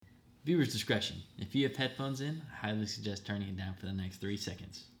Viewer's discretion. If you have headphones in, I highly suggest turning it down for the next 3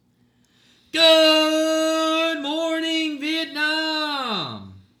 seconds. Good morning,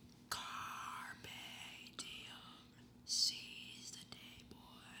 Vietnam! Carpe diem. Seize the day,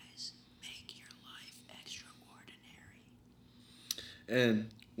 boys. Make your life extraordinary. And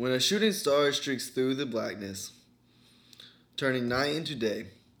when a shooting star streaks through the blackness, turning night into day,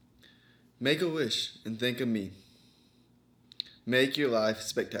 make a wish and think of me. Make your life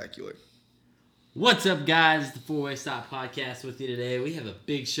spectacular. What's up, guys? It's the Four-Way Stop Podcast with you today. We have a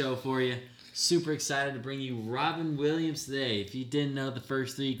big show for you. Super excited to bring you Robin Williams today. If you didn't know the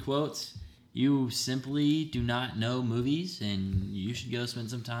first 3 quotes, you simply do not know movies, and you should go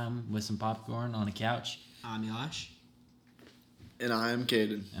spend some time with some popcorn on a couch. I'm Yash. And I am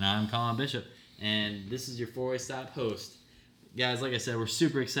Caden. And I'm Colin Bishop, and this is your Four-Way Stop host. Guys, like I said, we're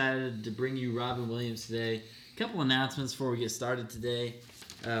super excited to bring you Robin Williams today. A couple announcements before we get started today.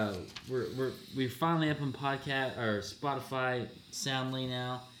 We're finally up on podcast or Spotify Soundly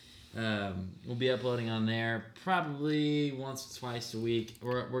now. We'll be uploading on there probably once or twice a week.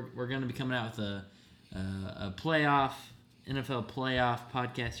 We're going to be coming out with a NFL playoff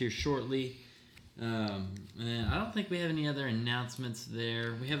podcast here shortly. And I don't think we have any other announcements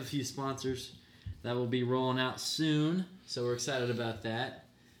there. We have a few sponsors that will be rolling out soon, so we're excited about that.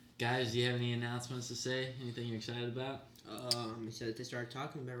 Guys, do you have any announcements to say? Anything you're excited about? He said they started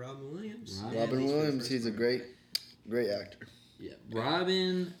talking about Robin Williams. Robin Williams, he's a great actor. Yeah,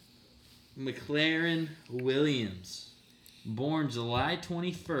 Robin McLaren Williams, born July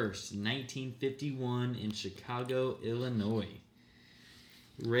 21st, 1951 in Chicago, Illinois.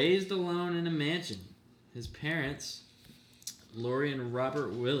 Raised alone in a mansion. His parents, Lori and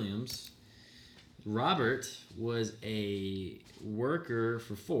Robert Williams. Robert was a worker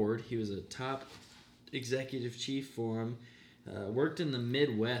for Ford. He was a top executive chief for him. Worked in the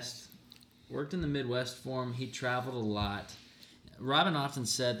Midwest for him. He traveled a lot. Robin often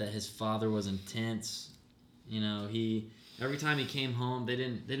said that his father was intense. You know, every time he came home, they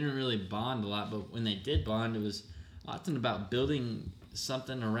didn't really bond a lot, but when they did bond, it was often about building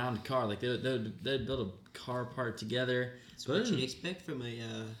something around a car. Like they'd build a car part together. That's what you'd expect from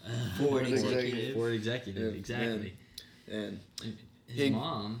a Ford executive. Ford executive, exactly. And His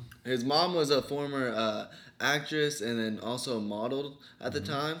mom was a former actress and then also a model at the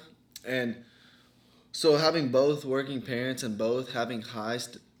time. And so having both working parents and both having high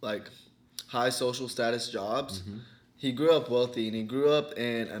social status jobs, he grew up wealthy and he grew up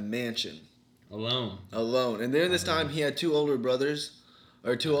in a mansion. Alone. And during this time, he had 2 older brothers,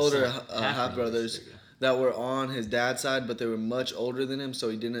 or 2 older half-brothers that were on his dad's side, but they were much older than him, so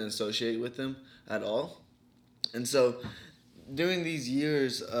he didn't associate with them at all. And so during these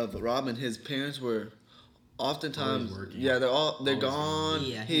years of Robin, his parents were oftentimes they're gone.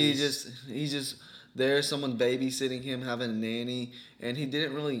 Yeah, he's just there, someone babysitting him, having a nanny, and he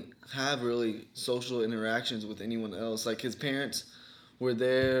didn't really have social interactions with anyone else. Like his parents were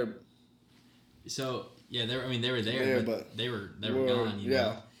there. So they were there, but they were gone. You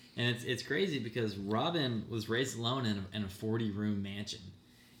know? And it's crazy because Robin was raised alone in a 40-room mansion.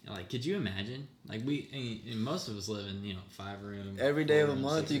 Like, could you imagine? Like most of us live in 5-room. Every day of a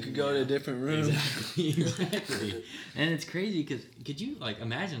month, you could go to a different room. Exactly. And it's crazy because could you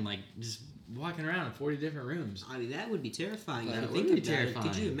imagine just walking around in 40 different rooms? I mean, that would be terrifying. That would be terrifying.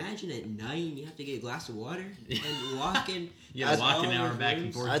 Could you imagine at night you have to get a glass of water and walking? Walk an hour back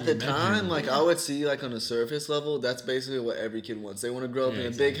and forth. At the time, I would see on a surface level, that's basically what every kid wants. They want to grow up in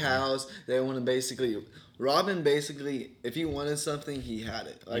a big house. They want to Robin if he wanted something, he had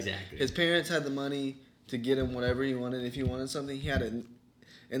it. Exactly. His parents had the money to get him whatever he wanted. If he wanted something, he had it.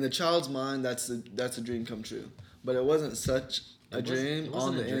 In the child's mind, that's a dream come true. But it wasn't such a dream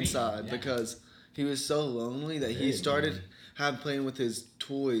on the inside because he was so lonely that he started playing with his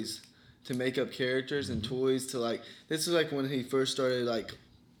toys to make up characters and toys to this is when he first started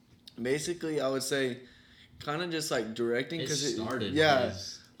basically I would say kind of just directing because it started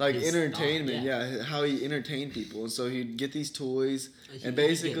entertainment how he entertained people, and so he'd get these toys and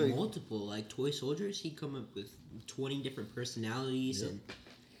basically get multiple toy soldiers. He'd come up with 20 different personalities and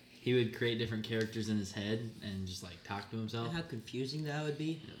he would create different characters in his head and just talk to himself. And how confusing that would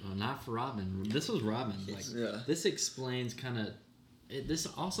be. Well, not for Robin. This was Robin. This explains this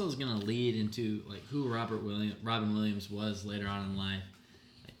also is going to lead into who Robin Williams was later on in life.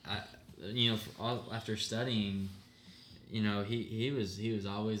 After studying, he was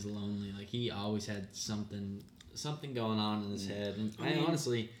always lonely. He always had something going on in his head. And I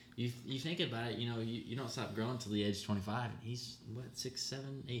honestly, you think about it, you don't stop growing till the age of 25. He's 6,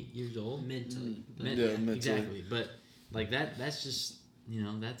 7, 8 years old mentally. Exactly. But that's just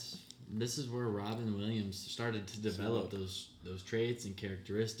that's this is where Robin Williams started to develop those traits and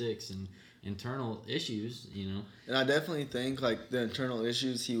characteristics and internal issues, And I definitely think like the internal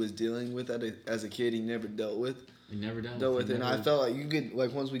issues he was dealing with as a kid, he never dealt with. He never dealt with it. And I felt like you could,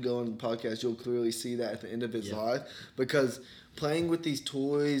 like, once we go on the podcast, you'll clearly see that at the end of his life, because playing with these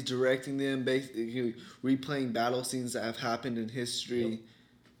toys, directing them, basically replaying battle scenes that have happened in history.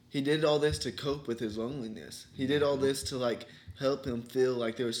 He did all this to cope with his loneliness. He did all this to like help him feel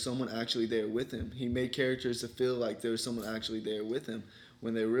like there was someone actually there with him. He made characters to feel like there was someone actually there with him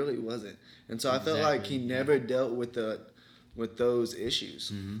when there really wasn't. And so I felt like he never dealt with those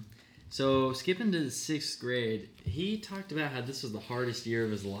issues. Mm-hmm. So skipping to the 6th grade, he talked about how this was the hardest year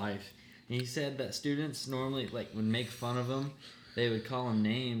of his life. And he said that students normally would make fun of him. They would call him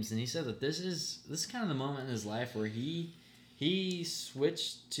names, and he said that this is kind of the moment in his life where he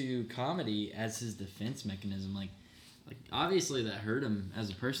switched to comedy as his defense mechanism. Like obviously that hurt him as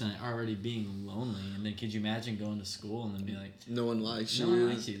a person, already being lonely. And then could you imagine going to school and then be like, no one likes you. No one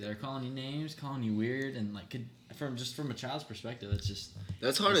likes you. They're calling you names, calling you weird, and from a child's perspective,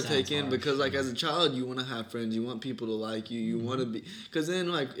 that's hard to take in, because like as a child you want to have friends, you want people to like you, you want to be, because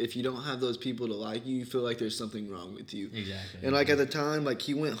then like if you don't have those people to like you, you feel like there's something wrong with you. Exactly. And like at the time, like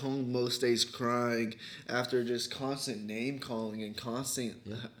he went home most days crying after just constant name calling and constant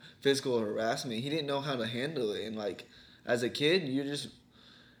physical harassment. He didn't know how to handle it, and like as a kid it's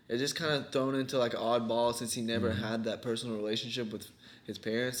just kind of thrown into like an oddball, since he never had that personal relationship with his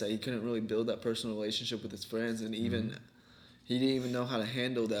parents, that he couldn't really build that personal relationship with his friends, and even he didn't even know how to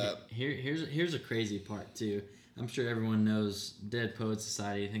handle that. Here's a crazy part too. I'm sure everyone knows Dead Poets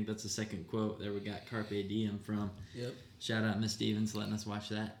Society. I think that's the second quote that we got Carpe Diem from. Yep. Shout out Miss Stevens letting us watch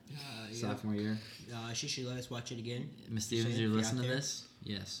that sophomore year. She should let us watch it again. Miss Stevens, you're listening to this?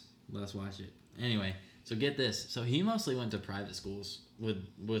 Yes, let us watch it. Anyway, so get this. So he mostly went to private schools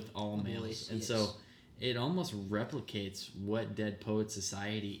with all males, and so it almost replicates what Dead Poets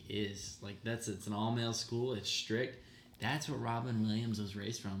Society is. Like it's an all male school. It's strict. That's what Robin Williams was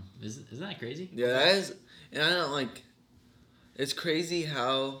raised from. Isn't that crazy? Yeah, that is. And I don't like. It's crazy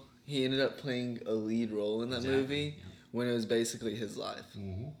how he ended up playing a lead role in that movie when it was basically his life.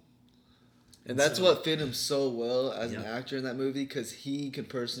 Mm-hmm. And that's what fit him so well as an actor in that movie, because he could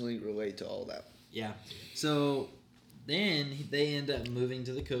personally relate to all that. Yeah. So then they end up moving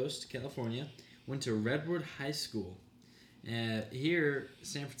to the coast, California. Went to Redwood High School. Here,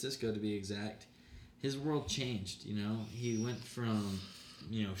 San Francisco to be exact. His world changed, He went from,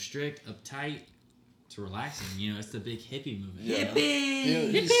 strict, uptight to relaxing. It's the big hippie movement. Yeah.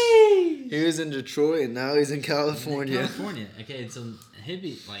 Hippie! He was in Detroit, and now he's in California. Okay, so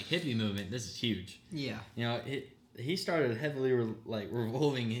hippie movement, this is huge. Yeah. He started heavily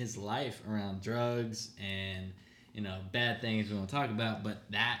revolving his life around drugs and bad things we won't talk about, but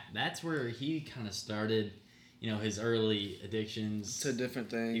that's where he kind of started, his early addictions to different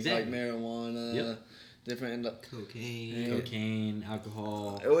things, like marijuana, different cocaine,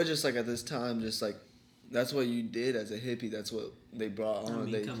 alcohol. It was just like at this time, just like that's what you did as a hippie. That's what they brought on. I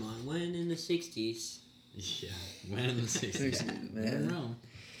mean, come on, when in the 60s? Yeah, when in the 60s, man. In Rome.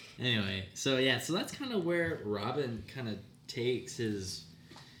 Anyway, so that's kind of where Robin kind of takes his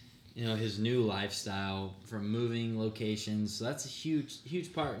new lifestyle from moving locations. So that's a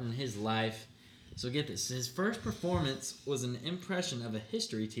huge part in his life. So get this. His first performance was an impression of a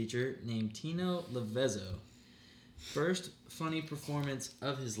history teacher named Tino Lavezzo. First funny performance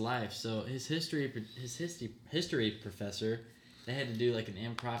of his life. So his history professor, they had to do like an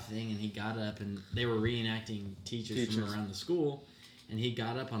improv thing, and he got up and they were reenacting teachers from around the school. And he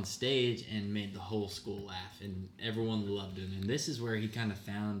got up on stage and made the whole school laugh, and everyone loved him. And this is where he kind of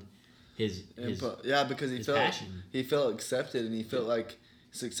found his because he felt accepted, and he felt like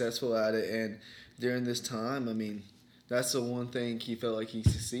successful at it. And during this time, I mean, that's the one thing he felt like he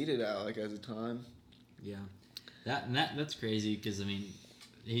succeeded at, like as a time. Yeah, that's crazy, because I mean,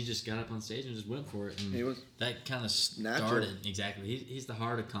 he just got up on stage and just went for it, and that kind of started natural. Exactly. He's the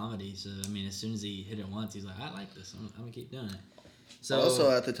heart of comedy, so I mean, as soon as he hit it once, he's like, I like this. I'm gonna keep doing it. So, also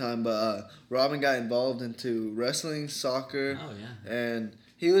at the time, Robin got involved into wrestling, soccer, and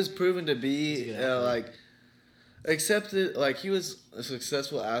he was proven to be accepted. Like he was a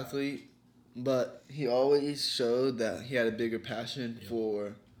successful athlete, but he always showed that he had a bigger passion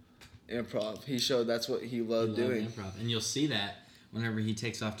for improv. He showed that's what he loved doing. Improv, and you'll see that whenever he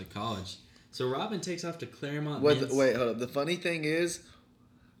takes off to college. So Robin takes off to Claremont. Wait, hold up. The funny thing is,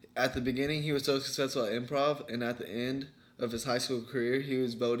 at the beginning he was so successful at improv, and at the end of his high school career, he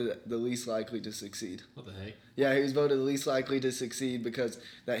was voted the least likely to succeed. What the heck? Yeah, he was voted the least likely to succeed because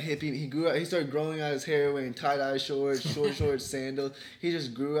that hippie, he started growing out his hair, wearing tie-dye shorts, short sandals. He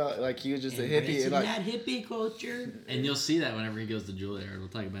just grew out like he was just a hippie. And like, that hippie culture. And you'll see that whenever he goes to Juilliard. We'll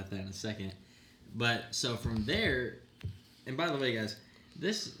talk about that in a second. But so from there, and by the way, guys,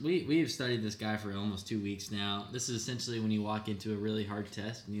 we've studied this guy for almost 2 weeks now. This is essentially when you walk into a really hard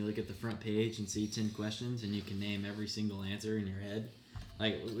test and you look at the front page and see 10 questions and you can name every single answer in your head.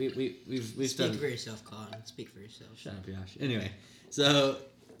 Like we've Speak studied. for yourself, Colin. Speak for yourself. Shut up, Josh. Anyway, so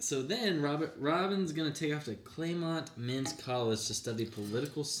then Robin's gonna take off to Claymont Men's College to study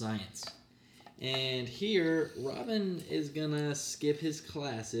political science. And here, Robin is gonna skip his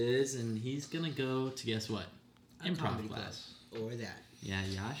classes and he's gonna go to, guess what? Improv class. Or that. Yeah,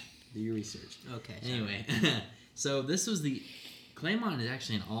 Josh, do your research. Okay. Sorry. Anyway, so this was Claymont is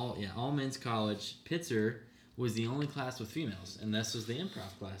actually an all men's college. Pitzer was the only class with females, and this was the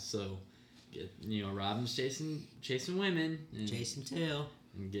improv class. So, Robin's chasing women. And, Jason Tail.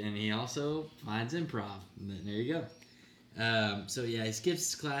 and he also finds improv. And there you go. So yeah, he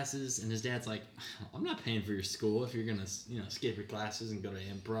skips his classes, and his dad's like, "I'm not paying for your school if you're gonna, skip your classes and go to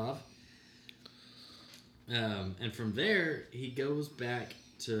improv." And from there, he goes back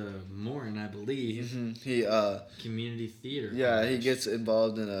to Morin, I believe. Mm-hmm. He community theater. Yeah, college. he gets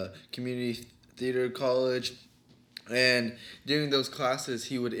involved in a community theater college, and during those classes,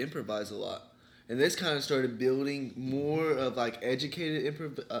 he would improvise a lot. And this kind of started building more of like educated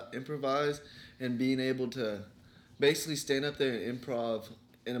improvise and being able to basically stand up there and improv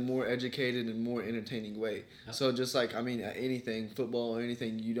in a more educated and more entertaining way. Yep. So just like, anything, football or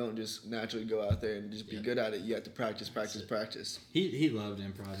anything, you don't just naturally go out there and just be good at it. You have to practice. He loved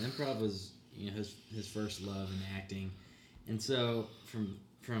improv. Improv was his first love in acting, and so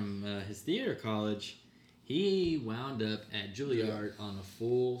from his theater college, he wound up at Juilliard on a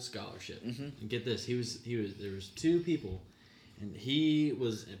full scholarship. Mm-hmm. And get this, he was there was 2 people, and he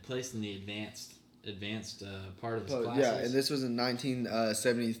was placed in the advanced part of his classes. Yeah, and this was in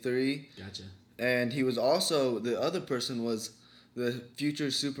 1973. Gotcha. And he was also, the other person was the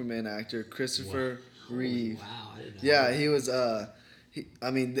future Superman actor, Christopher Reeve. Wow, I didn't know Yeah, that. he was,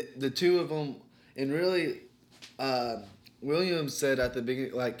 the two of them, and really, Williams said at the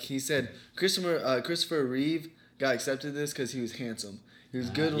beginning, like, he said, Christopher Reeve got accepted to this because he was handsome. He was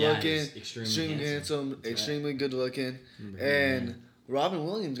good looking, he's extremely handsome, That's extremely good looking, Remember and him, Robin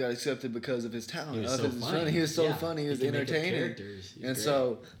Williams got accepted because of his talent. He was of so his funny. He was so Yeah. funny. He He was could make up entertaining. characters. He was And great.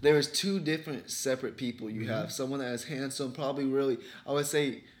 so there was 2 different separate people. You Mm-hmm. have someone that is handsome, probably really, I would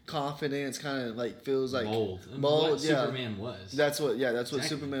say, confidence, kind of like feels like bold. Bold, What yeah. Superman was. That's what Exactly.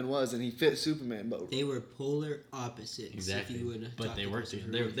 Superman was, and he fit Superman. But They were polar opposites. Exactly. If you would But they worked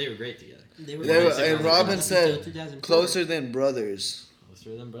together. They were great together. They were they were, Until and Robin 2004. said closer than brothers.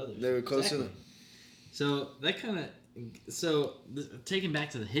 Closer than brothers. They were closer Exactly. So that kind of taking back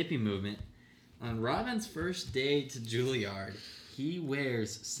to the hippie movement, on Robin's first day to Juilliard, he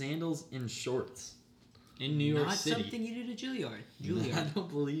wears sandals and shorts in New York Not City. something you did at Juilliard. I Juilliard. don't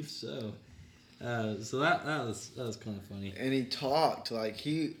believe so. So that was kind of funny. And he talked like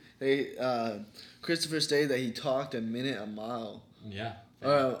Christopher stated that he talked a minute a mile. Yeah.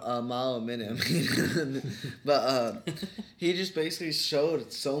 Or a mile a minute. But he just basically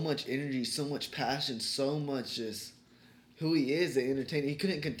showed so much energy, so much passion, so much just who he is, the entertainer. He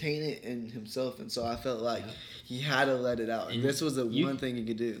couldn't contain it in himself, and so I felt like he had to let it out. And this was the one thing he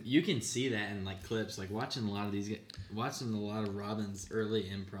could do. You can see that in like clips, like watching a lot of Robin's early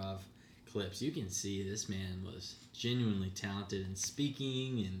improv clips. You can see this man was genuinely talented in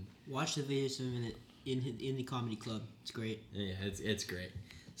speaking and. Watch the videos of him in the comedy club. It's great. Yeah, it's great.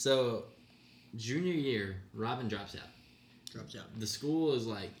 So, junior year, Robin drops out. Drops out. The school is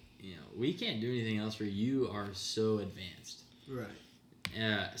like, we can't do anything else for you. Are so advanced. Right.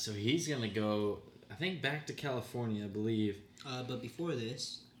 So he's gonna go, I think, back to California, I believe. But before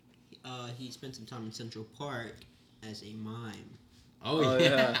this, he spent some time in Central Park as a mime. Oh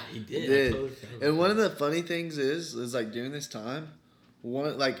yeah, he did. I totally forgot about And one of the funny things is like during this time,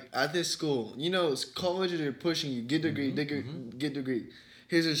 at this school, colleges are pushing you, get degree, get degree.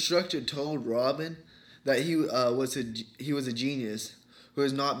 His instructor told Robin that he was a genius who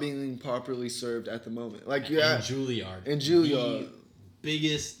is not being properly served at the moment. Like in Juilliard. In Juilliard. The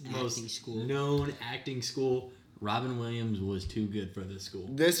biggest, Acting most school. known acting school. Robin Williams was too good for this school.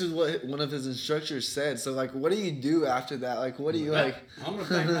 This is what one of his instructors said. So, like, what do you do after that? Like, what do you, like... I'm going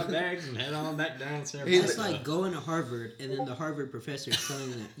to pack my bags and head on back down. That's like going to Harvard, and then the Harvard professor is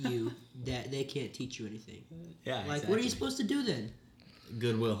telling you that they can't teach you anything. Yeah, Like, what are you supposed to do then?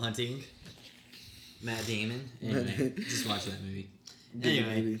 Goodwill Hunting. Matt Damon. Anyway, just watch that movie. Good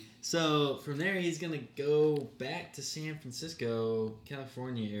Anyway, movie. so from there he's gonna go back to San Francisco,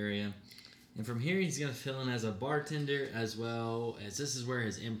 California area, and from here he's gonna fill in as a bartender as well as this is where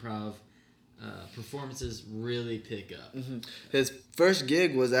his improv performances really pick up. His first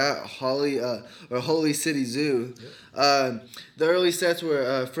gig was at Holy City Zoo. Yep. The early sets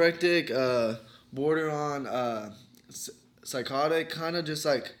were frantic, border on psychotic, kind of just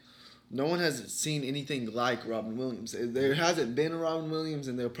like no one has seen anything like Robin Williams. There hasn't been a Robin Williams,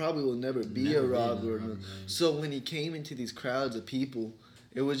 and there probably will never be a Robin Williams. So when he came into these crowds of people,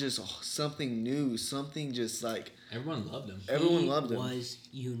 it was just something new, something just like Everyone loved him. everyone loved him. He was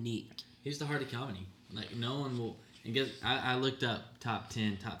unique. He's the heart of comedy. Like no one will. And guess I looked up top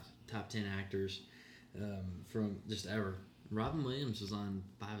 10 actors from just ever. Robin Williams was on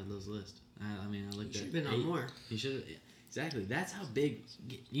 5 of those lists. I mean, I looked He at. should have been on 8. more. He should have. Exactly. That's how big.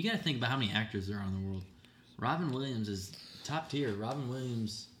 You got to think about how many actors there are in the world. Robin Williams is top tier. Robin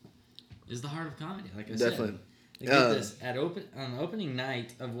Williams is the heart of comedy. Like I Definitely. said. Get this on the opening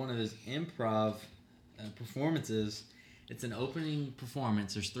night of one of his improv performances. It's an opening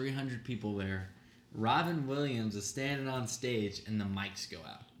performance. There's 300 people there. Robin Williams is standing on stage, and the mics go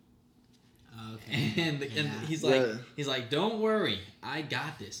out. Okay. And he's like, don't worry, I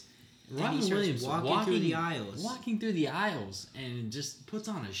got this. Robin he starts Williams walking through the aisles. walking through the aisles, and just puts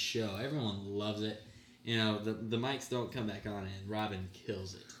on a show. Everyone loves it. You know, the mics don't come back on, and Robin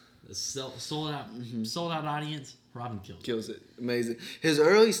kills it. The sold out audience. Robin Kills it. Amazing. His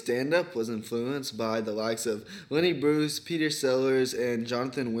early stand-up was influenced by the likes of Lenny Bruce, Peter Sellers, and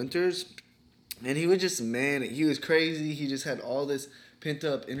Jonathan Winters. And he was just, man, he was crazy. He just had all this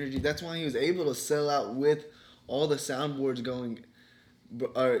pent-up energy. That's why he was able to sell out with all the soundboards going.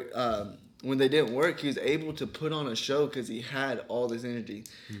 When they didn't work, he was able to put on a show because he had all this energy.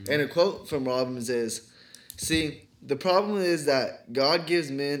 Mm-hmm. And a quote from Robbins is, "See, the problem is that God gives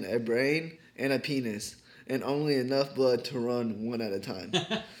men a brain and a penis, and only enough blood to run one at a time."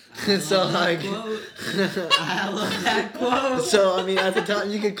 So like, I love that quote. So I mean, at the time,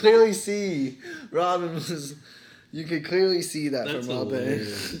 you could clearly see Robin was. You could clearly see that That's from Robin.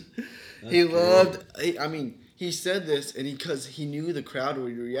 hilarious. He loved. I mean, he said this, and because he knew the crowd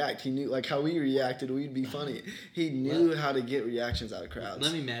would react. He knew like how we reacted, we'd be funny. He knew how to get reactions out of crowds.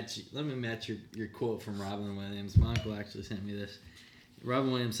 Let me match your quote from Robin Williams. My uncle actually sent me this. Robin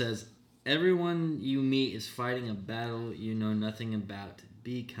Williams says, "Everyone you meet is fighting a battle you know nothing about.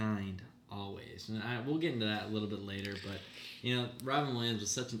 Be kind always." And we'll get into that a little bit later, but you know, Robin Williams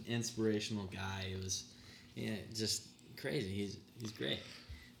was such an inspirational guy. It was just crazy. He's great.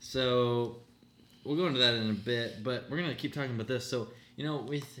 So we'll go into that in a bit, but we're gonna keep talking about this. So you know,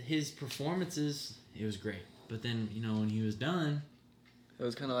 with his performances, it was great. But then you know, when he was done, it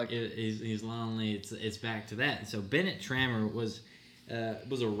was kind of like he's lonely. It's back to that. And so Bennett Trammer was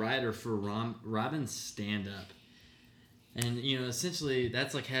a writer for Robin's stand-up. And, you know, essentially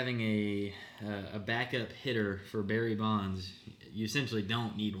that's like having a backup hitter for Barry Bonds. You essentially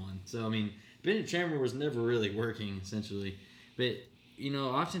don't need one. So, I mean, Bennett Trammer was never really working, essentially. But, you know,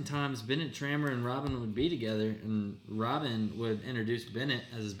 oftentimes Bennett Trammer and Robin would be together, and Robin would introduce Bennett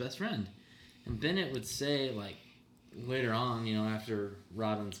as his best friend. And Bennett would say, like, later on, you know, after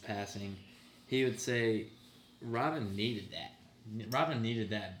Robin's passing, he would say Robin needed that. Robin needed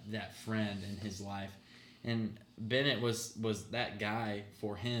that friend in his life. And Bennett was that guy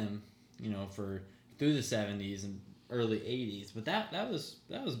for him, you know, for through the 70s and early 80s. But that was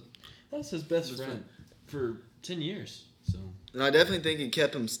his best friend for 10 years. So, and I definitely think it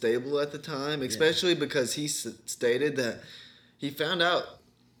kept him stable at the time, especially because he stated that he found out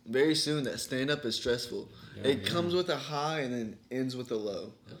very soon that stand-up is stressful. It comes with a high and then ends with a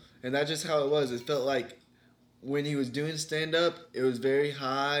low. Yep. And that's just how it was. It felt like when he was doing stand-up, it was very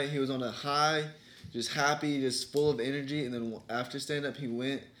high. He was on a high, just happy, just full of energy. And then after stand-up, he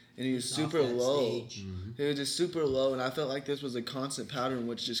went and he was super low. Mm-hmm. He was just super low. And I felt like this was a constant pattern,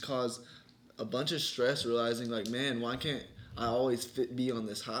 which just caused a bunch of stress, realizing like, man, why can't I always be on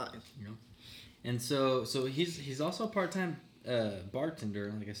this high? Yeah. And so he's also a part-time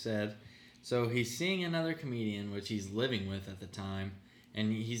bartender, like I said. So he's seeing another comedian, which he's living with at the time,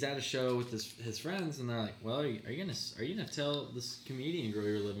 and he's at a show with his friends, and they're like, "Well, are you gonna tell this comedian girl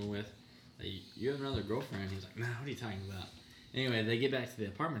you're living with that you have another girlfriend?" He's like, "Nah, what are you talking about?" Anyway, they get back to the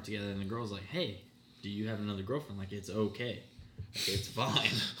apartment together, and the girl's like, "Hey, do you have another girlfriend? Like, it's okay, like, it's fine."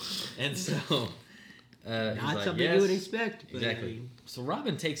 And so not like, something yes. you would expect. Exactly. So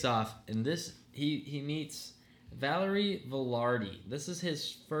Robin takes off, and he meets Valerie Velarde. This is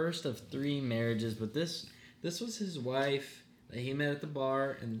his first of 3 marriages, but this was his wife that he met at the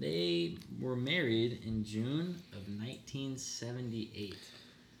bar, and they were married in June of 1978.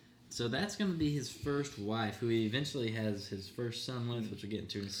 So that's going to be his first wife, who he eventually has his first son with, which we'll get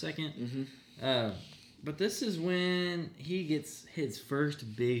into in a second. But this is when he gets his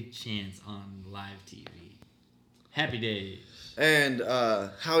first big chance on live TV. Happy Days. And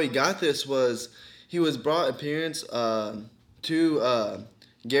how he got this was he was brought appearance to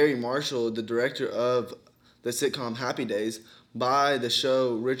Gary Marshall, the director of the sitcom Happy Days, by the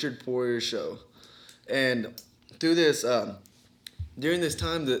show Richard Pryor's Show. And through this, during this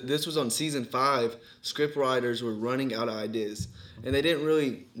time, this was on season 5, script writers were running out of ideas. And they didn't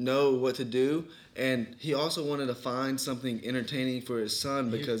really know what to do. And he also wanted to find something entertaining for his son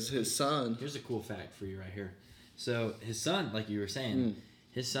because his son... Here's a cool fact for you right here. So his son, like you were saying,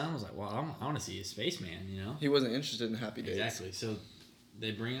 his son was like, well, I want to see a spaceman, you know? He wasn't interested in Happy Days. Exactly. So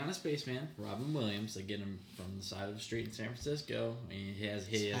they bring on a spaceman, Robin Williams. They get him from the side of the street in San Francisco. And his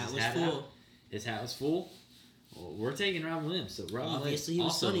hat was full. His hat was full. Well, we're taking Robin Williams. So Robin Obviously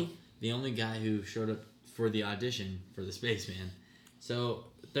Williams, he was funny. The only guy who showed up for the audition for the spaceman. So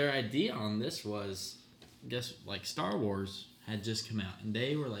their idea on this was, like Star Wars had just come out, and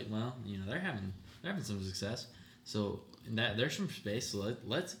they were like, well, you know, they're having some success. So there's some space. So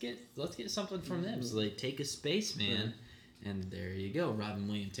let's get something from them. So they take a spaceman, and there you go. Robin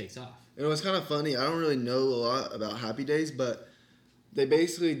Williams takes off. It was kind of funny. I don't really know a lot about Happy Days, but they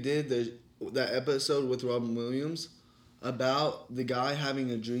basically did that episode with Robin Williams about the guy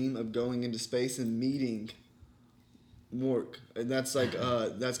having a dream of going into space and meeting Mork, and that's like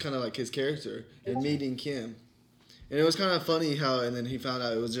that's kind of like his character, and meeting Kim. And it was kind of funny how, and then he found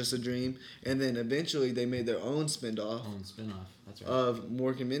out it was just a dream, and then eventually they made their own spin-off. That's right. Of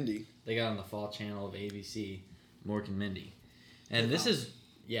Mork and Mindy. They got on the fall channel of ABC, Mork and Mindy, and this is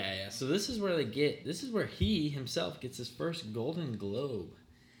So this is where this is where he himself gets his first Golden Globe.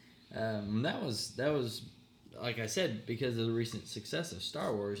 That was like I said, because of the recent success of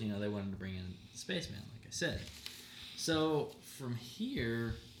Star Wars. You know, they wanted to bring in Spaceman, like I said. So from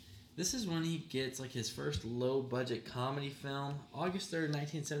here, this is when he gets like his first low-budget comedy film. August 3rd,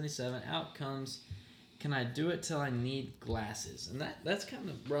 1977, out comes Can I Do It Till I Need Glasses? And that's kind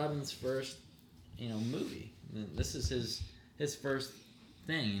of Robin's first, movie. And this is his first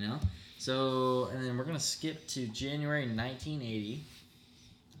thing, So, and then we're going to skip to January 1980.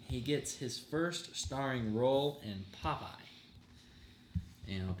 He gets his first starring role in Popeye.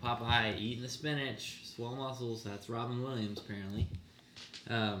 Popeye eating the spinach, swell muscles. That's Robin Williams, apparently.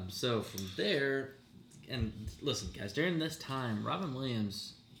 So from there, and listen, guys, during this time, Robin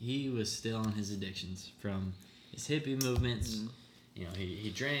Williams, he was still on his addictions from his hippie movements. Mm-hmm.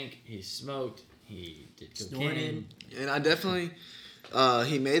 He drank, he smoked, he did cocaine. And I definitely,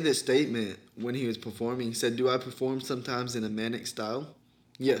 he made this statement when he was performing. He said, "Do I perform sometimes in a manic style?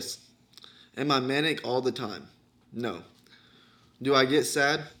 Yes. Am I manic all the time? No. Do I get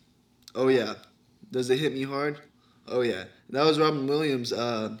sad? Oh, yeah. Does it hit me hard? Oh, yeah." That was Robin Williams,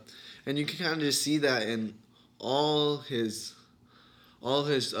 and you can kind of just see that in all his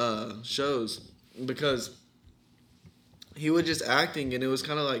shows, because he was just acting, and it was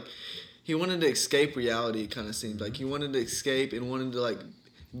kind of like he wanted to escape reality. It kind of seemed like he wanted to escape and wanted to like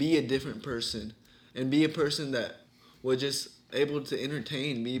be a different person, and be a person that was just able to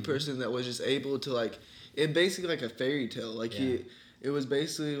entertain, be a person that was just able to like, it basically like a fairy tale. Like it was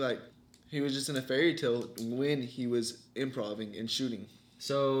basically like he was just in a fairy tale when he was improvising and shooting.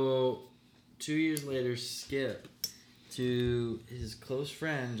 So 2 years later, skip to his close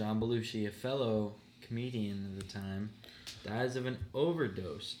friend John Belushi, a fellow comedian at the time, dies of an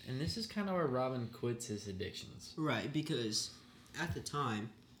overdose. And this is kind of where Robin quits his addictions. Right, because at the time,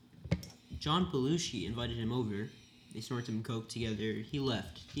 John Belushi invited him over. They snorted some coke together. He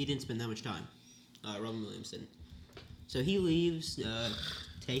left. He didn't spend that much time. Robin Williams didn't. So he leaves,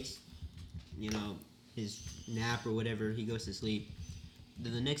 takes, his nap or whatever. He goes to sleep.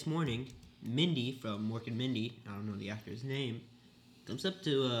 Then the next morning, Mindy from Mork and Mindy, I don't know the actor's name, comes up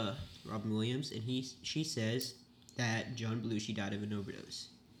to Robin Williams, and she says that John Belushi died of an overdose.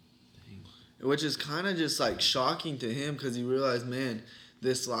 Which is kind of just like shocking to him, because he realized, man,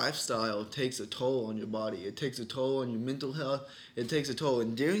 this lifestyle takes a toll on your body. It takes a toll on your mental health. It takes a toll.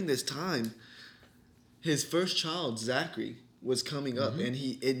 And during this time, his first child, Zachary, was coming up, and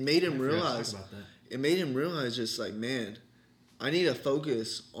it made him realize. It made him realize, just like, man, I need to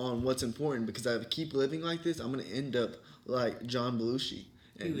focus on what's important, because if I keep living like this, I'm gonna end up like John Belushi.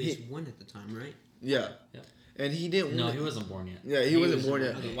 And he was 1 at the time, right? Yeah. Yep. And he didn't. No, he wasn't born yet. Yeah, he wasn't born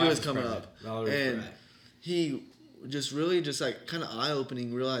yet. He was coming up, and he just really just like kind of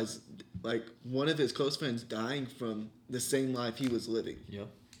eye-opening realized like one of his close friends dying from the same life he was living. Yep.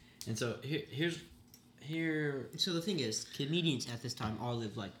 And so here. So the thing is, comedians at this time all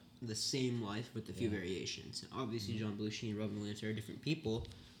live like the same life with a few variations. Obviously, John Belushi and Robin Williams are different people,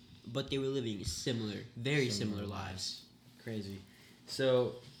 but they were living very similar lives. Crazy.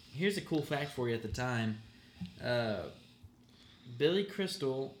 So here's a cool fact for you at the time. Billy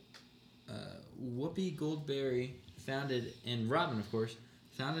Crystal, Whoopi Goldberry founded, and Robin, of course,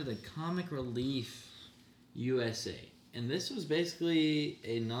 founded a Comic Relief USA. And this was basically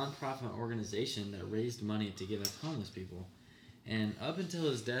a non-profit organization that raised money to give us homeless people. And up until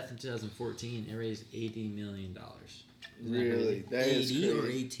his death in 2014, it raised $80 million. Really? That is 80 or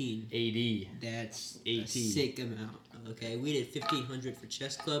crazy. 18? 80. That's 80. a sick amount. Okay, we did 1,500 for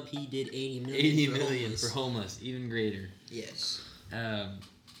Chess Club. He did 80 million. 80 for million homeless. for homeless, even greater. Yes.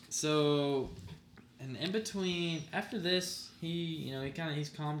 So, and in between, after this, he's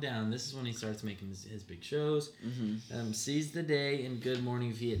calmed down. This is when he starts making his big shows. Mm-hmm. Sees the day in Good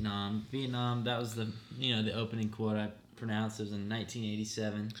Morning Vietnam. Vietnam, that was the opening quote I pronounced. It was in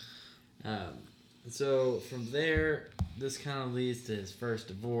 1987. So from there, this kind of leads to his first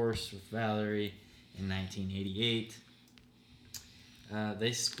divorce with Valerie in 1988.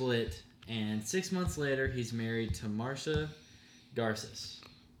 They split, and 6 months later, he's married to Marcia Garces,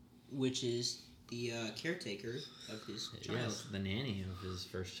 Which is the caretaker of his child yes, the nanny of his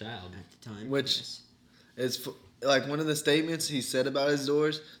first child. at the time. Which- yes. It's like one of the statements he said about his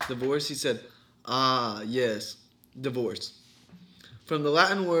divorce. He said, "Ah, yes, divorce." From the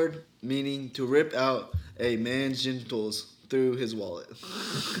Latin word meaning to rip out a man's genitals through his wallet.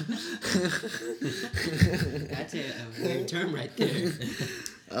 That's a weird term right there.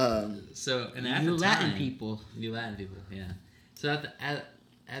 So, and at You the Latin time, people. you Latin people, yeah. So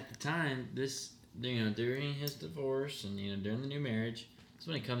at the time, this during his divorce and during the new marriage, this is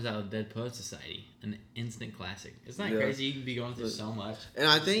when he comes out with Dead Poet Society, an instant classic. It's not crazy. You can be going through so much. And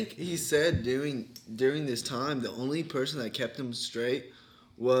I think he said during this time, the only person that kept him straight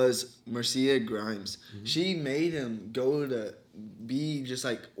was Marcia Grimes. Mm-hmm. She made him go to be just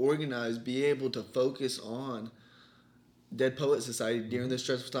like organized, be able to focus on Dead Poet Society during this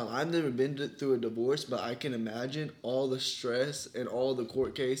stressful time. I've never been through a divorce, but I can imagine all the stress and all the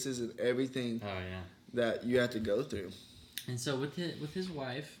court cases and everything Oh yeah. that you have to go through. And so with his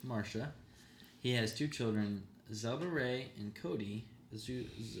wife Marcia, he has two children, Zelda Ray and Cody.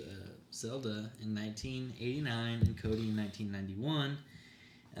 Zelda in 1989 and Cody in 1991.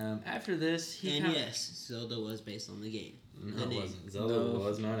 After this, Yes, Zelda was based on the game. No, The it name. wasn't. Zelda No.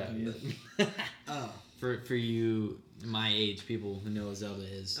 was not out yet. Oh, For you, my age, people who know what Zelda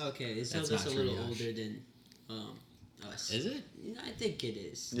is. okay. That's Zelda's not a true, little Josh. older than us. Is it? I think it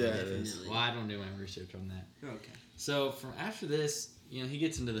is. Yeah, it definitely. is. Well, I don't do my research on that. Okay. So from after this, he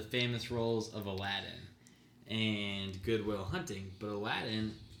gets into the famous roles of Aladdin and Good Will Hunting. But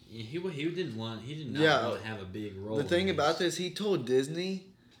Aladdin, he did not Yeah. want to have a big role. The thing in about this, he told Disney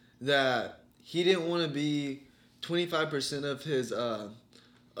that he didn't want to be 25% of his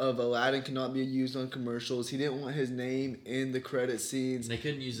of Aladdin could not be used on commercials. He didn't want his name in the credit scenes. They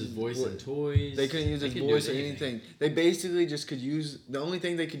couldn't use his voice in toys. They couldn't use his couldn't voice do or anything. They basically just could use the only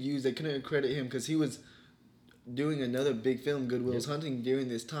thing they could use. They couldn't credit him because he was doing another big film, Good Will's Hunting, during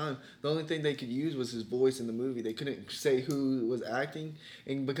this time. The only thing they could use was his voice in the movie. They couldn't say who was acting,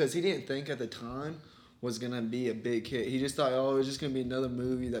 and because he didn't think at the time was gonna be a big hit. He just thought, oh, it's just gonna be another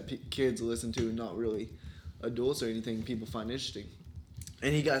movie that kids listen to, and not really adults or anything people find interesting.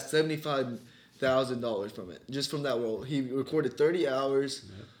 And he got $75,000 from it, just from that role. He recorded 30 hours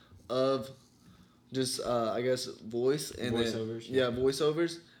of just, I guess, voice and Voiceovers. Then,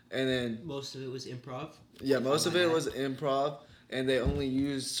 voiceovers, and then Most of it was improv. most of it was improv, and they only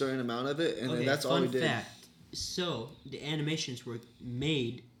used a certain amount of it, and then that's all we did. Fact. So the animations were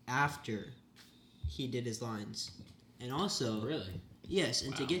made after he did his lines, and also Really? yes,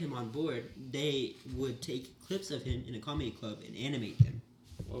 and to Wow. get him on board, they would take clips of him in a comedy club and animate them.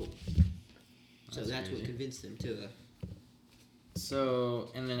 Whoa. So that's what crazy. convinced them to. So,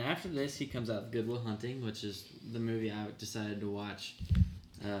 and then after this, he comes out with Good Will Hunting, which is the movie I decided to watch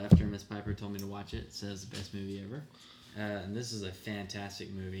after Miss Piper told me to watch it. Says the best movie ever. And this is a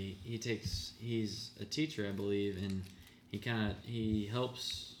fantastic movie. He's a teacher, I believe, and he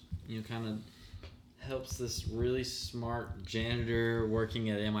helps this really smart janitor working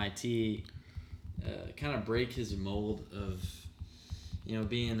at MIT kind of break his mold of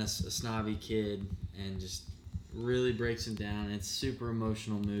being a snobby kid, and just really breaks him down. It's a super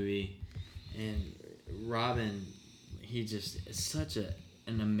emotional movie, and Robin, it's such an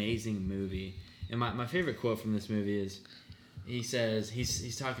amazing movie. And my favorite quote from this movie is, he says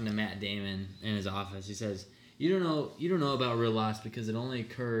he's talking to Matt Damon in his office. He says, You don't know about real loss because it only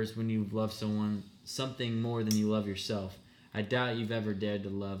occurs when you love something more than you love yourself. I doubt you've ever dared to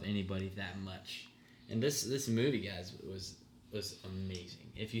love anybody that much. And this movie, guys, was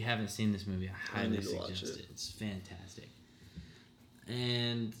amazing. If you haven't seen this movie, I highly suggest it. It's fantastic.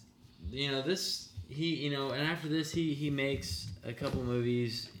 And and after this he makes a couple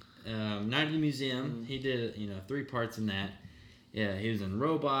movies. Night at the Museum. He did 3 parts in that. Yeah, he was in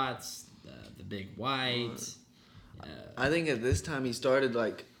Robots, The Big White. I think at this time he started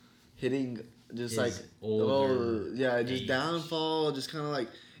like hitting just like just downfall, just kind of like.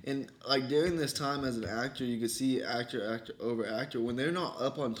 And like during this time as an actor, you could see actor over actor. When they're not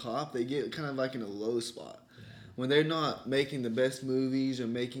up on top, they get kind of like in a low spot. Yeah. When they're not making the best movies or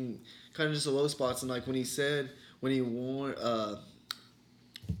making kind of just a low spots. And like when he won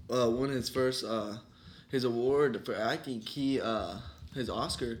his first his award for acting, his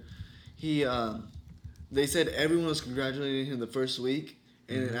Oscar, they said everyone was congratulating him the first week.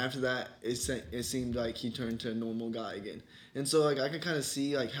 And then after that, it seemed like he turned to a normal guy again. And so, like, I could kind of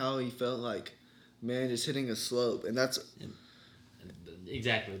see, like, how he felt like, man, just hitting a slope. And that's...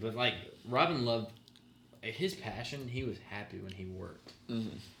 Exactly. But, like, Robin loved his passion. He was happy when he worked.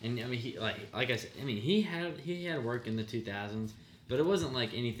 Mm-hmm. And, I mean, he had work in the 2000s, but it wasn't,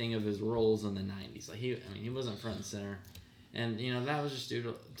 like, anything of his roles in the 90s. Like, he wasn't front and center. And, that was just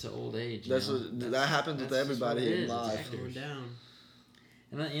due to old age. That happens with everybody in life. Going down.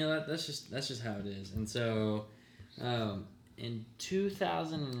 And that's just how it is. And so, in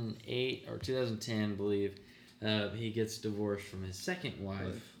 2008 or 2010, I believe, he gets divorced from his second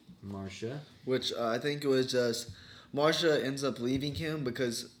wife, Marcia. Which I think it was just Marcia ends up leaving him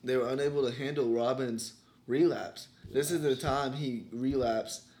because they were unable to handle Robin's relapse. This is the time he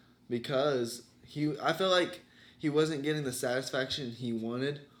relapsed because I felt like he wasn't getting the satisfaction he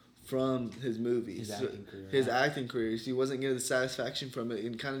wanted from his movies, his acting career. He wasn't getting the satisfaction from it,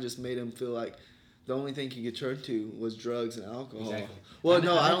 and kind of just made him feel like the only thing he could turn to was drugs and alcohol. Exactly. Well,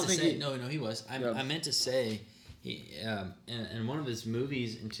 I don't think he was. I meant to say he in one of his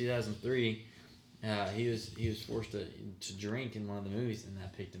movies in 2003, he was forced to drink in one of the movies, and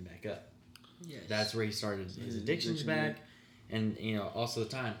that picked him back up. Yes. That's where he started his addictions back, and also the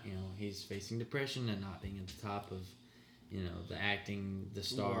time he's facing depression and not being at the top of the acting, the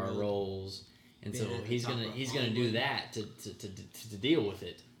star roles, and so he's gonna do that to deal with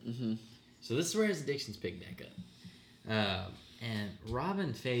it. Mm-hmm. So this is where his addictions pick back up. And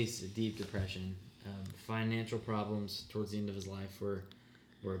Robin faced a deep depression. Financial problems towards the end of his life were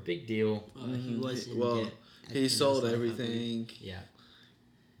a big deal. He was in debt. He sold everything. Yeah.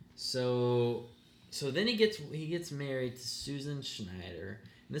 So then he gets married to Susan Schneider.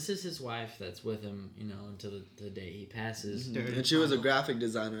 And this is his wife that's with him, until the day he passes. Mm-hmm. And she was a graphic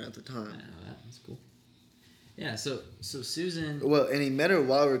designer at the time. That's cool. Yeah, so Susan... Well, and he met her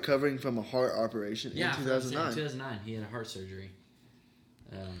while recovering from a heart operation in 2009. In 2009, he had a heart surgery.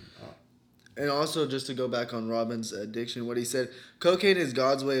 And also, just to go back on Robin's addiction, what he said, cocaine is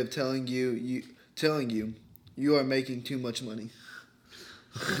God's way of telling you you are making too much money.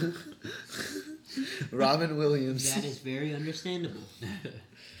 Robin Williams. That is very understandable.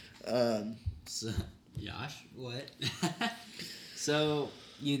 So, Josh, what? So,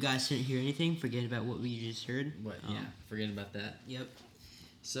 you guys didn't hear anything? Forget about what we just heard? What? Yeah, forget about that. Yep.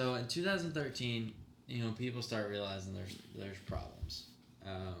 So, in 2013, people start realizing there's problems.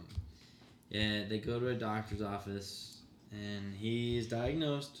 They go to a doctor's office, and he's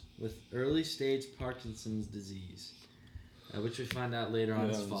diagnosed with early stage Parkinson's disease, which we find out later on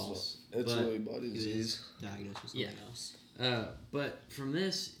is false. It's Lewy body disease. Diagnosed with something else. But from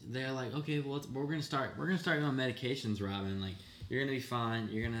this, they're like, okay, well, we're gonna start you on medications, Robin. Like, you're gonna be fine.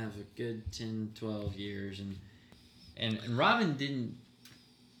 You're gonna have a good 10, 12 years, and Robin didn't.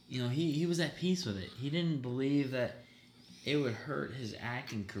 He was at peace with it. He didn't believe that it would hurt his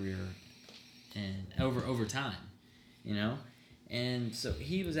acting career, and over time, and so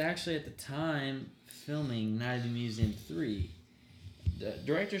he was actually at the time filming Night at the Museum 3.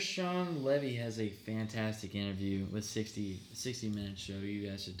 Director Sean Levy has a fantastic interview with 60 Minutes show. You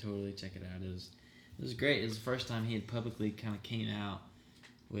guys should totally check it out. It was great. It was the first time he had publicly kind of came out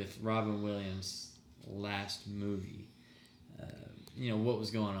with Robin Williams' last movie. What was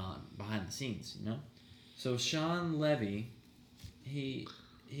going on behind the scenes, So Sean Levy, he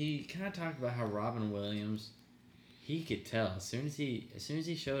kind of talked about how Robin Williams, he could tell as soon as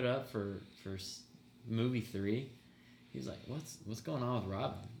he showed up for movie 3. He was like, what's going on with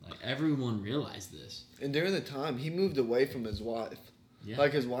Robin? Like, everyone realized this. And during the time, he moved away from his wife. Yeah.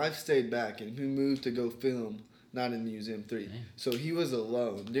 Like, his wife stayed back, and he moved to go film not in Museum 3. Dang. So he was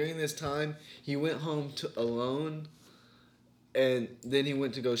alone. During this time, he went home alone, and then he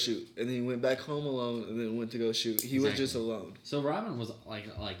went to go shoot. And then he went back home alone, and then went to go shoot. He was just alone. So Robin was, like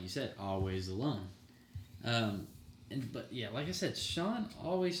you said, always alone. But yeah, like I said, Sean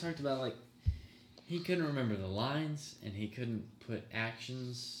always talked about, like, he couldn't remember the lines, and he couldn't put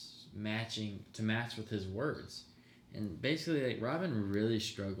actions match with his words. And basically, like, Robin really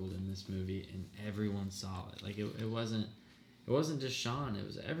struggled in this movie, and everyone saw it. Like, it wasn't just Sean, it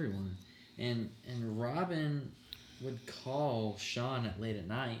was everyone. And Robin would call Sean late at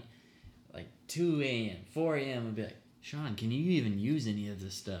night, like 2 a.m., 4 a.m., and be like, Sean, can you even use any of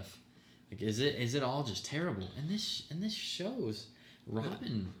this stuff? Like, is it all just terrible? And this shows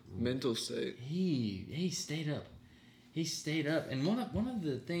Robin Mental state. He stayed up. He stayed up. And one of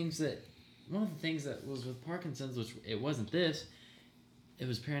the things that was with Parkinson's, which it wasn't this, it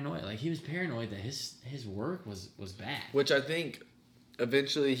was paranoia. Like, he was paranoid that his work was bad. Which I think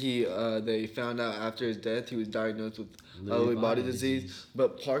eventually they found out after his death he was diagnosed with Lewy body disease.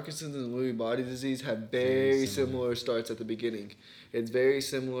 But Parkinson's and Lewy body disease have very similar starts at the beginning. It's very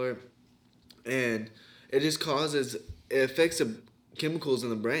similar, and it just affects the chemicals in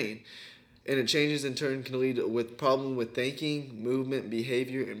the brain, and it changes in turn can lead with problem with thinking, movement,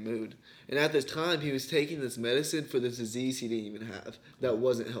 behavior, and mood. And at this time, he was taking this medicine for this disease he didn't even have that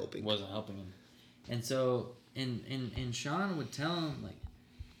wasn't helping. Wasn't helping him. And so, and Sean would tell him, like,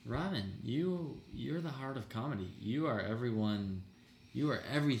 Robin, you're the heart of comedy. You are everyone. You are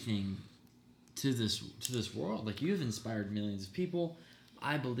everything to this world. Like, you have inspired millions of people.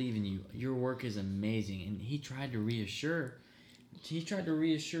 I believe in you. Your work is amazing. And he tried to reassure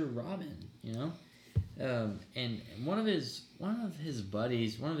Robin, you know. And one of his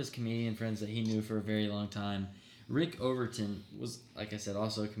buddies, one of his comedian friends that he knew for a very long time, Rick Overton, was, like I said,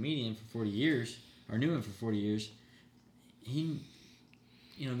 also a comedian for 40 years, or knew him for 40 years. They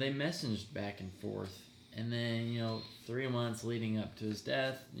messaged back and forth, and then 3 months leading up to his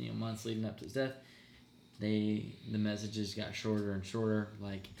death, the messages got shorter and shorter.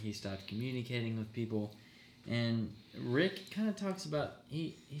 Like, he stopped communicating with people. And Rick kind of talks about,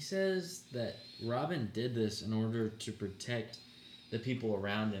 he says that Robin did this in order to protect the people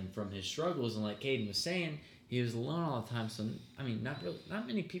around him from his struggles. And like Caden was saying, he was alone all the time. So, I mean, not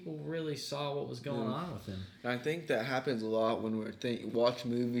many people really saw what was going on with him. I think that happens a lot when we're watch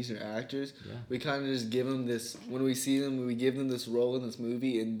movies or actors. Yeah. We kind of just give them this, when we see them, we give them this role in this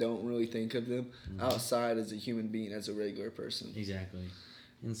movie and don't really think of them outside as a human being, as a regular person. Exactly.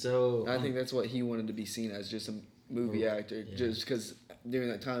 And so I think that's what he wanted to be seen as, just a movie actor. Yeah. Just because during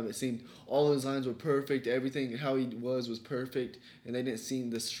that time it seemed all his lines were perfect, everything how he was perfect, and they didn't see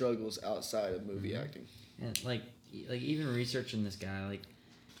the struggles outside of movie acting. And like even researching this guy, like,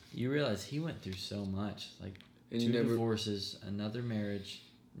 you realize he went through so much, like, and 2 divorces, another marriage,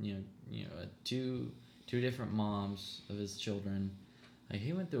 two different moms of his children. Like,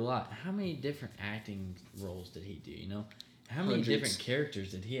 he went through a lot. How many different acting roles did he do? How many different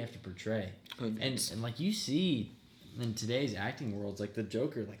characters did he have to portray? And like, you see in today's acting worlds, like the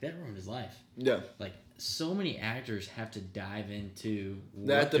Joker, like, that ruined his life. Yeah. Like, so many actors have to dive into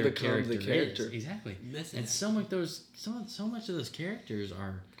that to become the character. Exactly. And so much of those characters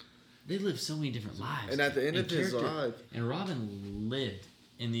they live so many different lives. And at the end of his life, and Robin lived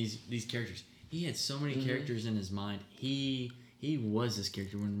in these characters. He had so many characters in his mind. He was this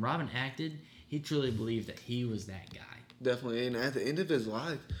character. When Robin acted, he truly believed that he was that guy. Definitely. And at the end of his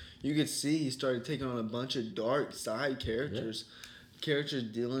life, you could see he started taking on a bunch of dark side characters. Yep. Characters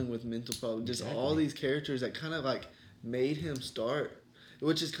dealing with mental problems. Just all these characters that kind of like made him start,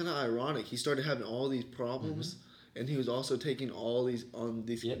 which is kind of ironic. He started having all these problems, and he was also taking all these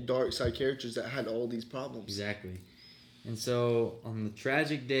dark side characters that had all these problems. Exactly. And so on the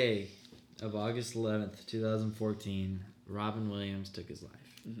tragic day of August 11th, 2014, Robin Williams took his life.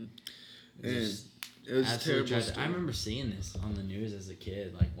 It was a terrible story. I remember seeing this on the news as a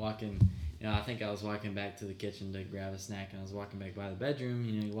kid, like, walking. I think I was walking back to the kitchen to grab a snack, and I was walking back by the bedroom.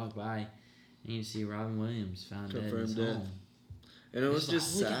 You walk by, and you see Robin Williams found dead in his home. And it was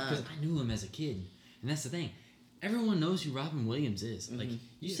just sad. Because I knew him as a kid, and that's the thing. Everyone knows who Robin Williams is. Like,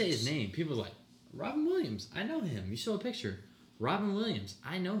 you say his name, people are like, Robin Williams, I know him. You show a picture, Robin Williams,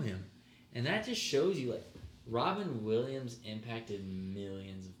 I know him, and that just shows you, like, Robin Williams impacted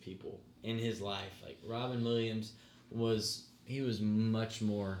millions of people in his life. Like, Robin Williams was much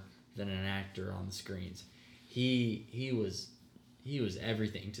more than an actor on the screens. He was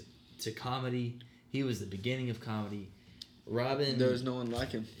everything to comedy. He was the beginning of comedy. Robin, there's no one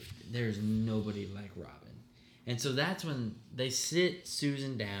like him. There's nobody like Robin. And so that's when they sit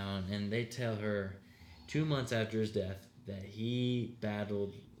Susan down and they tell her 2 months after his death, that he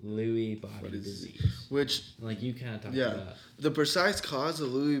battled Lewy body disease. Which, like you kind of talked yeah, about. the precise cause of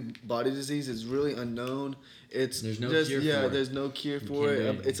Lewy body disease is really unknown. There's no cure for it. There's no cure for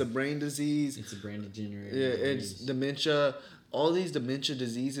it. It's a brain disease. It's a brain degenerative. Yeah, it's dementia. All these dementia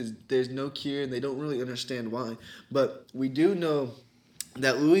diseases, there's no cure, and they don't really understand why. But we do know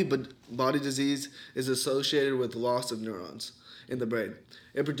that Lewy body disease is associated with loss of neurons in the brain.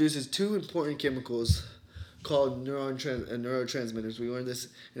 It produces two important chemicals called neurotransmitters. We learned this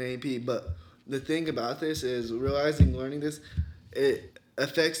in A&P, but the thing about this is learning this, it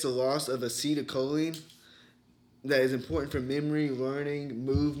affects the loss of acetylcholine that is important for memory, learning,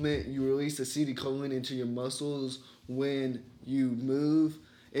 movement. You release acetylcholine into your muscles when you move.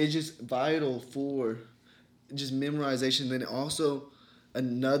 It's just vital for just memorization. Then also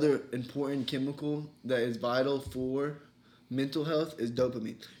another important chemical that is vital for mental health is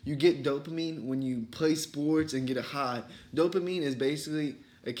dopamine. You get dopamine when you play sports and get a high. Dopamine is basically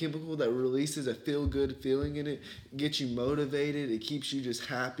a chemical that releases a feel-good feeling in it, gets you motivated, it keeps you just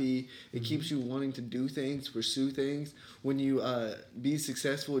happy, it keeps you wanting to do things, pursue things. When you be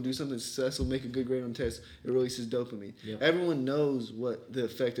successful, do something successful, make a good grade on tests, it releases dopamine. Yep. Everyone knows what the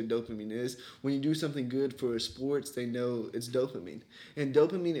effect of dopamine is. When you do something good for sports, they know it's dopamine. And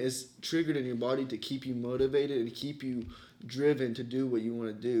dopamine is triggered in your body to keep you motivated and keep you driven to do what you want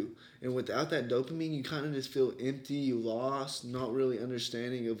to do. And without that dopamine, you kind of just feel empty, lost, not really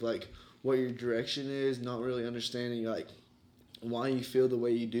understanding of like what your direction is, not really understanding like why you feel the way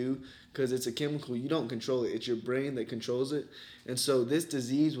you do, because it's a chemical. You don't control it. It's your brain that controls it. And so this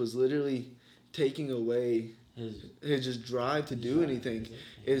disease was literally taking away his just drive to do anything.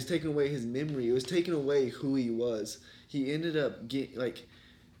 It was taking away his memory. It was taking away who he was. He ended up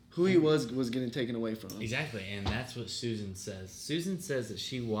who he was getting taken away from him. Exactly, and that's what Susan says. Susan says that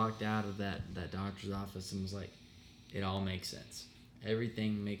she walked out of that doctor's office and was like, it all makes sense.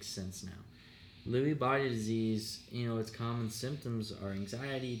 Everything makes sense now. Lewy body disease, its common symptoms are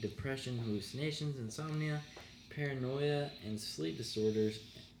anxiety, depression, hallucinations, insomnia, paranoia, and sleep disorders.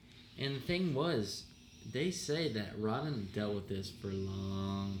 And the thing was, they say that Robin dealt with this for a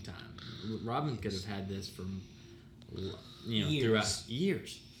long time. Robin could have had this for, throughout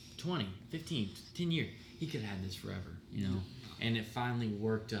years. 20, 15, 10 years. He could have had this forever, And it finally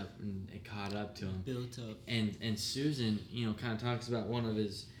worked up and it caught up to him. Built up. And Susan, kind of talks about one of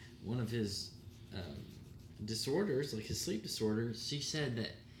his disorders, like his sleep disorder. She said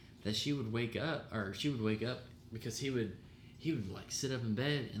that she would wake up because he would like sit up in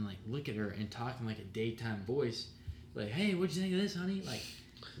bed and like look at her and talk in like a daytime voice, like, "Hey, what'd you think of this, honey?" Like,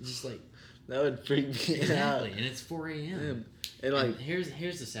 just like that would freak me out. Exactly, and it's 4 a.m. And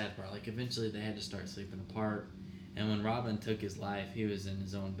here's the sad part. Like eventually they had to start sleeping apart, and when Robin took his life, he was in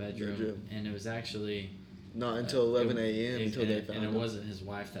his own bedroom. And it was actually not until 11 a.m. until they found him. And it wasn't his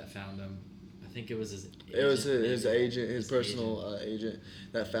wife that found him. I think it was his agent. It was his agent, his personal agent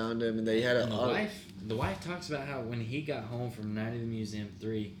that found him, and they had the wife talks about how when he got home from Night of the Museum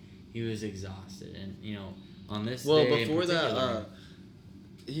 3, he was exhausted, and on this day before that,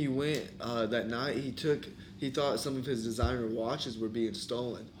 he went that night. He thought some of his designer watches were being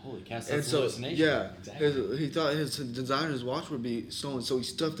stolen. Holy cow, that's hallucination. Yeah, exactly. He thought his designer's watch would be stolen, so he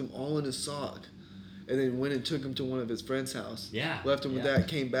stuffed them all in his sock, and then went and took him to one of his friend's house. Yeah, left him with that.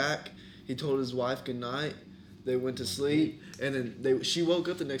 Came back. He told his wife good night. They went to sleep, and then she woke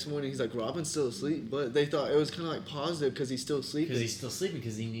up the next morning. He's like, Robin's still asleep, but they thought it was kind of like positive because he's still sleeping.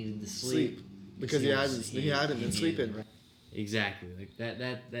 Because he needed to sleep. Because he hadn't been sleeping. Exactly, like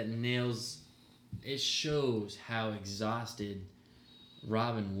that nails. It shows how exhausted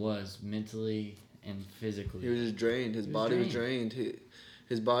Robin was mentally and physically. He was just drained. His body was drained.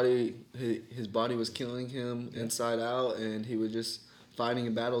 His body was killing him inside out, and he was just fighting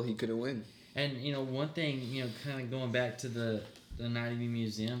a battle he couldn't win. And one thing, kind of going back to the Night of the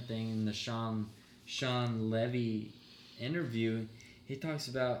Museum thing and the Shawn Levy interview, he talks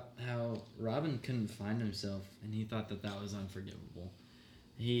about how Robin couldn't find himself, and he thought that was unforgivable.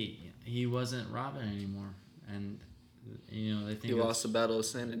 He wasn't Robin anymore, and they think he lost the battle of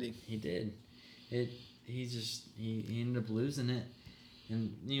sanity. He did. He ended up losing it,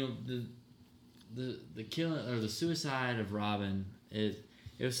 and the killing or the suicide of Robin it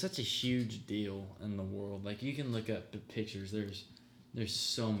was such a huge deal in the world. Like you can look up the pictures. There's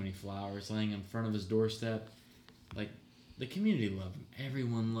so many flowers laying in front of his doorstep. Like the community loved him.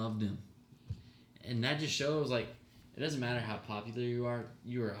 Everyone loved him, and that just shows like. It doesn't matter how popular you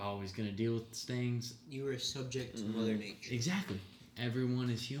are always going to deal with things. You are subject to Mother Nature. Exactly. Everyone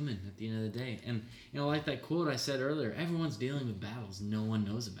is human at the end of the day. And, like that quote I said earlier, everyone's dealing with battles no one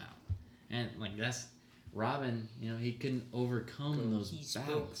knows about. And, like, that's Robin, he couldn't overcome those He spoke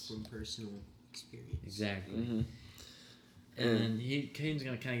battles. from personal experience. Exactly. Mm-hmm. And then Caden's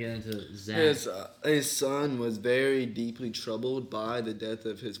gonna kind of get into Zach. His son was very deeply troubled by the death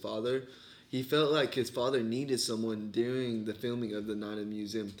of his father. He felt like his father needed someone during the filming of The Night at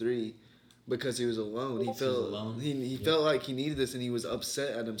Museum 3 because he was alone. He felt like he needed this, and he was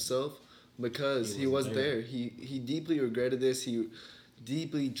upset at himself because he wasn't there. He deeply regretted this. He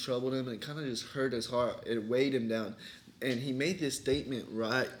deeply troubled him, and it kind of just hurt his heart. It weighed him down. And he made this statement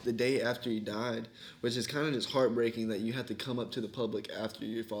right the day after he died, which is kind of just heartbreaking that you have to come up to the public after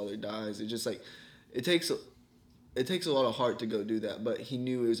your father dies. It's just like, it takes a lot of heart to go do that, but he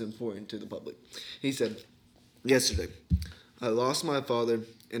knew it was important to the public. He said, "Yesterday, I lost my father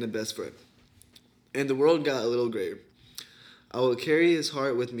and a best friend, and the world got a little grayer. I will carry his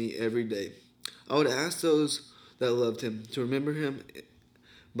heart with me every day. I would ask those that loved him to remember him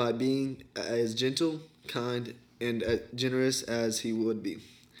by being as gentle, kind, and as generous as he would be,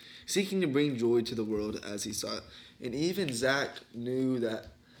 seeking to bring joy to the world as he saw it." And even Zach knew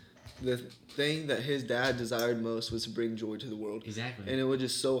that the thing that his dad desired most was to bring joy to the world. Exactly. And it was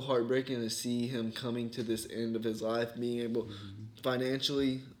just so heartbreaking to see him coming to this end of his life, being able,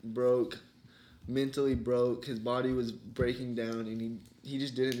 financially broke, mentally broke, his body was breaking down, and he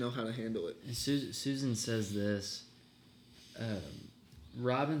just didn't know how to handle it. And Susan says this,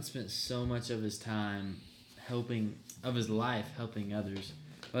 Robin spent so much of his time helping others,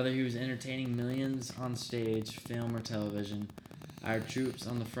 whether he was entertaining millions on stage, film, or television, our troops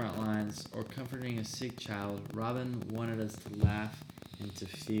on the front lines, or comforting a sick child. Robin wanted us to laugh and to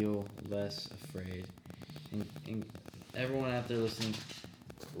feel less afraid. And everyone out there listening,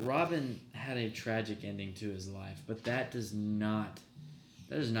 Robin had a tragic ending to his life, but that does not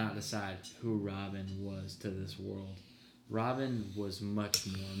decide who Robin was to this world. Robin was much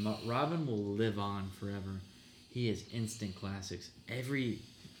more. Robin will live on forever. He is instant classics.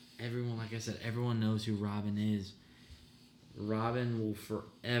 Everyone, like I said, everyone knows who Robin is. Robin will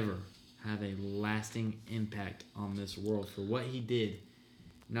forever have a lasting impact on this world for what he did,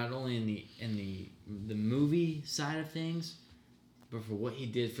 not only in the movie side of things, but for what he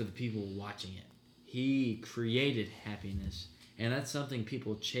did for the people watching it. He created happiness, and that's something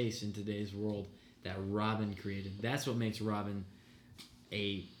people chase in today's world that Robin created. That's what makes Robin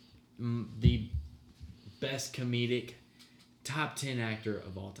the best comedic top 10 actor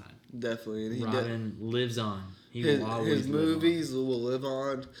of all time. Definitely. And Robin lives on. He will always his movies will live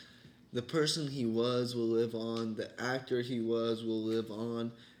on. The person he was will live on. The actor he was will live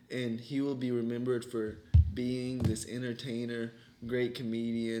on. And he will be remembered for being this entertainer, great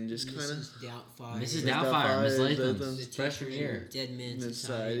comedian, just kind of... Mrs. Doubtfire, Miss Latham's freshman year. Dead Man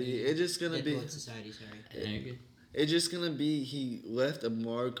Society. It's just going to be... Dead Society, sorry. It's just going to be... He left a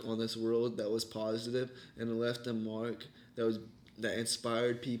mark on this world that was positive, and left a mark that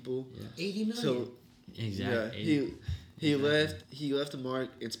inspired people. Yeah. 80 million. Exactly. Yeah, he left a mark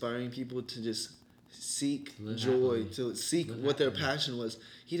inspiring people to just seek joy, to seek what their passion was.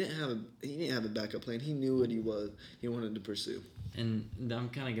 He didn't have a backup plan. He knew what he wanted to pursue. And I'm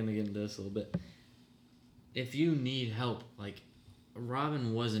kind of gonna get into this a little bit. If you need help, like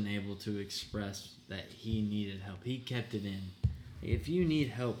Robin wasn't able to express that he needed help. He kept it in. If you need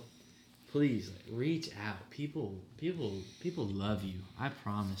help, please reach out. People love you. I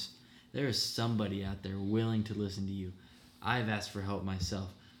promise. There is somebody out there willing to listen to you. I've asked for help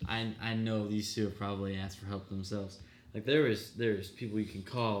myself. I know these two have probably asked for help themselves. Like there's people you can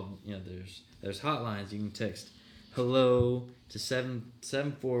call. There's hotlines you can text. Hello to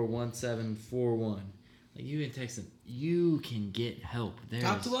 7741741. Like you can text them. You can get help.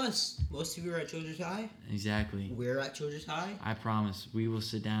 Talk to us. Most of you are at Children's High. Exactly. We're at Children's High. I promise. We will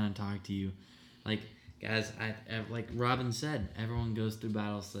sit down and talk to you. Like guys, I like Robin said, everyone goes through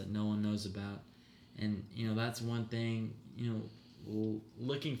battles that no one knows about, and that's one thing.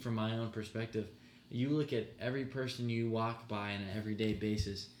 Looking from my own perspective, you look at every person you walk by on an everyday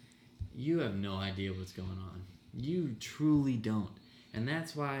basis, you have no idea what's going on. You truly don't. And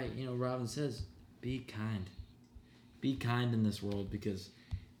that's why, Robin says, be kind. Be kind in this world because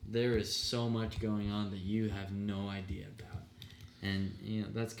there is so much going on that you have no idea about. And,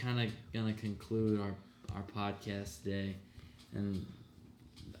 that's kind of going to conclude our podcast today. And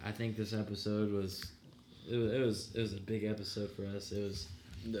I think this episode was a big episode for us. It was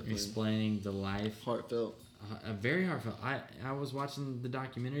definitely explaining the life. Heartfelt. Very heartfelt. I was watching the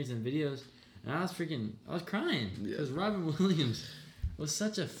documentaries and videos, and I was crying because Robin Williams was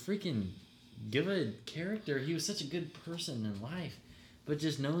such a freaking good character. He was such a good person in life, but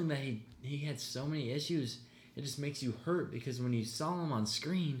just knowing that he had so many issues, it just makes you hurt because when you saw him on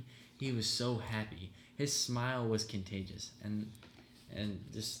screen, he was so happy. his smile was contagious, and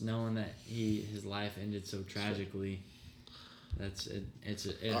just knowing that his life ended so tragically,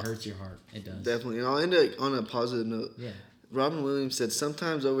 it hurts your heart. It does. Definitely. And I'll end it on a positive note. Yeah. Robin Williams said,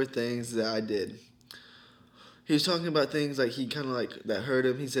 sometimes over things that I did. He was talking about things like he kind of like that hurt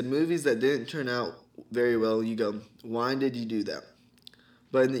him. He said, movies that didn't turn out very well, you go, why did you do that?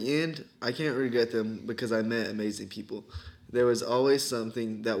 But in the end, I can't regret them because I met amazing people. There was always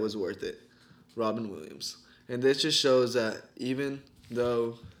something that was worth it. Robin Williams. And this just shows that even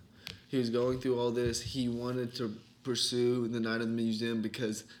though he was going through all this, he wanted to pursue the Night of the Museum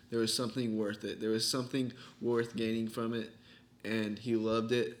because there was something worth it. There was something worth gaining from it, and he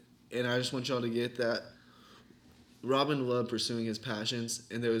loved it. And I just want y'all to get that. Robin loved pursuing his passions,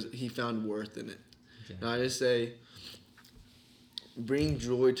 and he found worth in it. Okay. And I just say, bring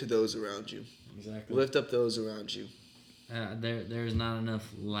joy to those around you. Exactly. Lift up those around you. There is not enough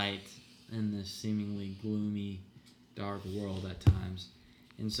light in this seemingly gloomy, dark world at times.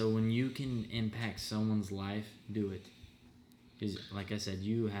 And so when you can impact someone's life, do it. Because, like I said,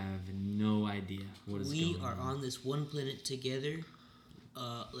 you have no idea what is going on. We are on this one planet together.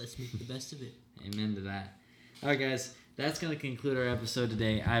 Let's make the best of it. Amen to that. All right, guys. That's going to conclude our episode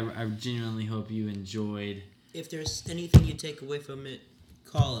today. I genuinely hope you enjoyed. If there's anything you take away from it,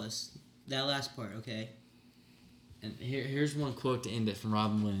 call us. That last part, okay? And here's one quote to end it from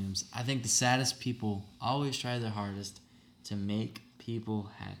Robin Williams. I think the saddest people always try their hardest to make people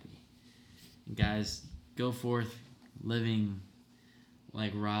happy. Guys, go forth living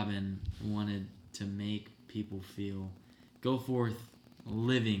like Robin wanted to make people feel. Go forth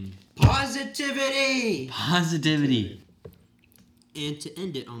living positivity. And to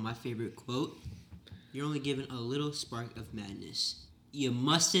end it on my favorite quote, you're only given a little spark of madness. You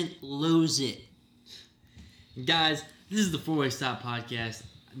mustn't lose it. Guys, this is the Four Way Stop podcast.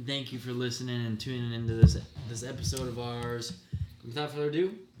 Thank you for listening and tuning into this episode of ours. Without further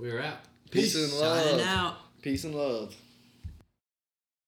ado, we are out. Peace and love. Signing out. Peace and love.